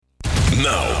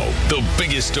Now, the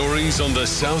biggest stories on the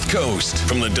South Coast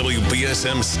from the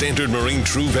WBSM Standard Marine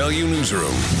True Value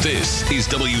Newsroom. This is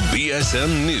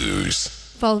WBSM News.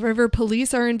 Fall River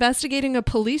police are investigating a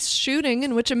police shooting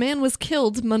in which a man was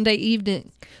killed Monday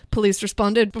evening. Police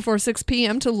responded before 6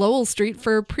 p.m. to Lowell Street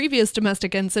for a previous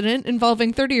domestic incident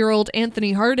involving 30-year-old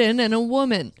Anthony Hardin and a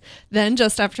woman. Then,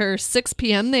 just after 6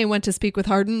 p.m., they went to speak with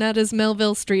Hardin at his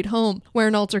Melville Street home, where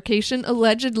an altercation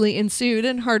allegedly ensued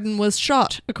and Hardin was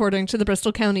shot, according to the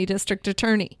Bristol County District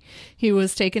Attorney. He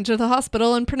was taken to the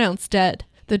hospital and pronounced dead.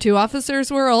 The two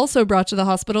officers were also brought to the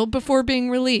hospital before being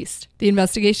released. The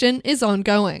investigation is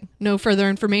ongoing. No further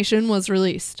information was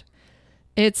released.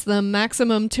 It's the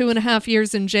maximum 2.5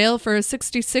 years in jail for a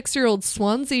 66-year-old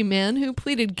Swansea man who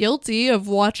pleaded guilty of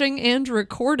watching and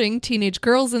recording teenage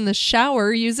girls in the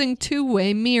shower using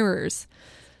two-way mirrors.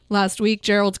 Last week,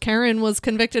 Gerald Caron was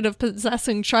convicted of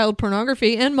possessing child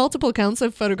pornography and multiple counts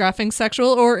of photographing sexual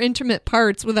or intimate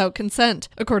parts without consent,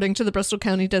 according to the Bristol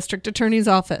County District Attorney's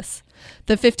Office.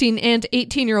 The 15 and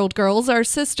 18-year-old girls are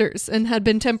sisters and had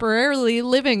been temporarily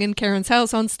living in Caron's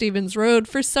house on Stevens Road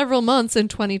for several months in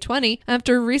 2020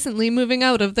 after recently moving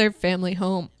out of their family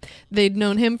home. They'd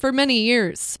known him for many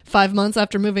years. 5 months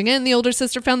after moving in, the older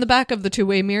sister found the back of the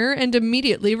two-way mirror and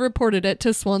immediately reported it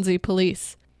to Swansea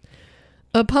police.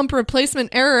 A pump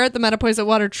replacement error at the Mattapoisett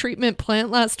Water Treatment Plant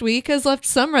last week has left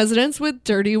some residents with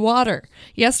dirty water.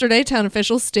 Yesterday, town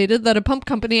officials stated that a pump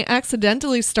company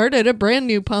accidentally started a brand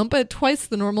new pump at twice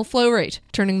the normal flow rate,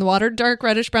 turning the water dark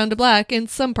reddish-brown to black in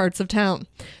some parts of town.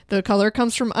 The color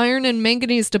comes from iron and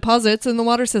manganese deposits in the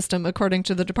water system, according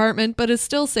to the department, but is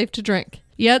still safe to drink.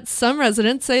 Yet, some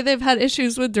residents say they've had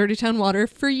issues with dirty town water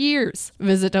for years.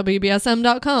 Visit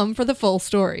WBSM.com for the full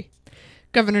story.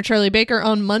 Governor Charlie Baker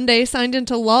on Monday signed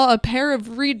into law a pair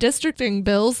of redistricting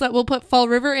bills that will put Fall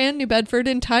River and New Bedford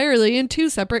entirely in two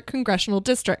separate congressional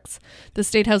districts. The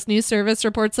State House News Service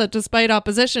reports that despite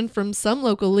opposition from some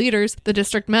local leaders, the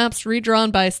district maps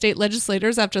redrawn by state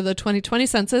legislators after the 2020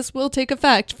 census will take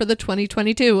effect for the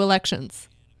 2022 elections.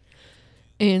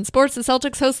 In sports, the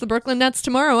Celtics host the Brooklyn Nets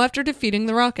tomorrow after defeating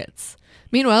the Rockets.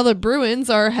 Meanwhile, the Bruins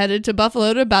are headed to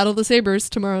Buffalo to battle the Sabres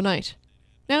tomorrow night.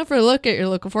 Now for a look at your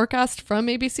local forecast from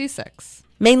ABC6.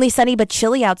 Mainly sunny but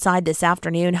chilly outside this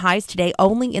afternoon. Highs today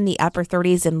only in the upper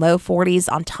 30s and low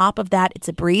 40s. On top of that, it's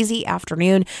a breezy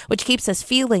afternoon, which keeps us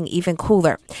feeling even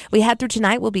cooler. We head through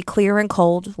tonight will be clear and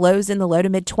cold, lows in the low to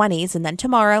mid 20s, and then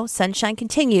tomorrow, sunshine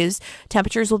continues.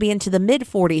 Temperatures will be into the mid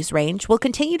 40s range. We'll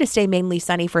continue to stay mainly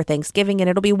sunny for Thanksgiving, and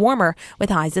it'll be warmer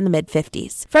with highs in the mid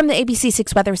 50s. From the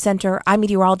ABC6 Weather Center, I'm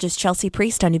meteorologist Chelsea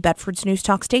Priest on New Bedford's News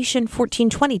Talk Station,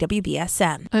 1420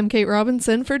 WBSM. I'm Kate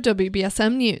Robinson for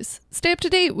WBSM News. Stay up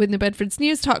to date with New Bedford's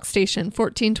News Talk Station,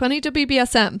 1420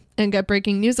 WBSM, and get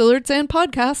breaking news alerts and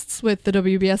podcasts with the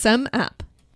WBSM app.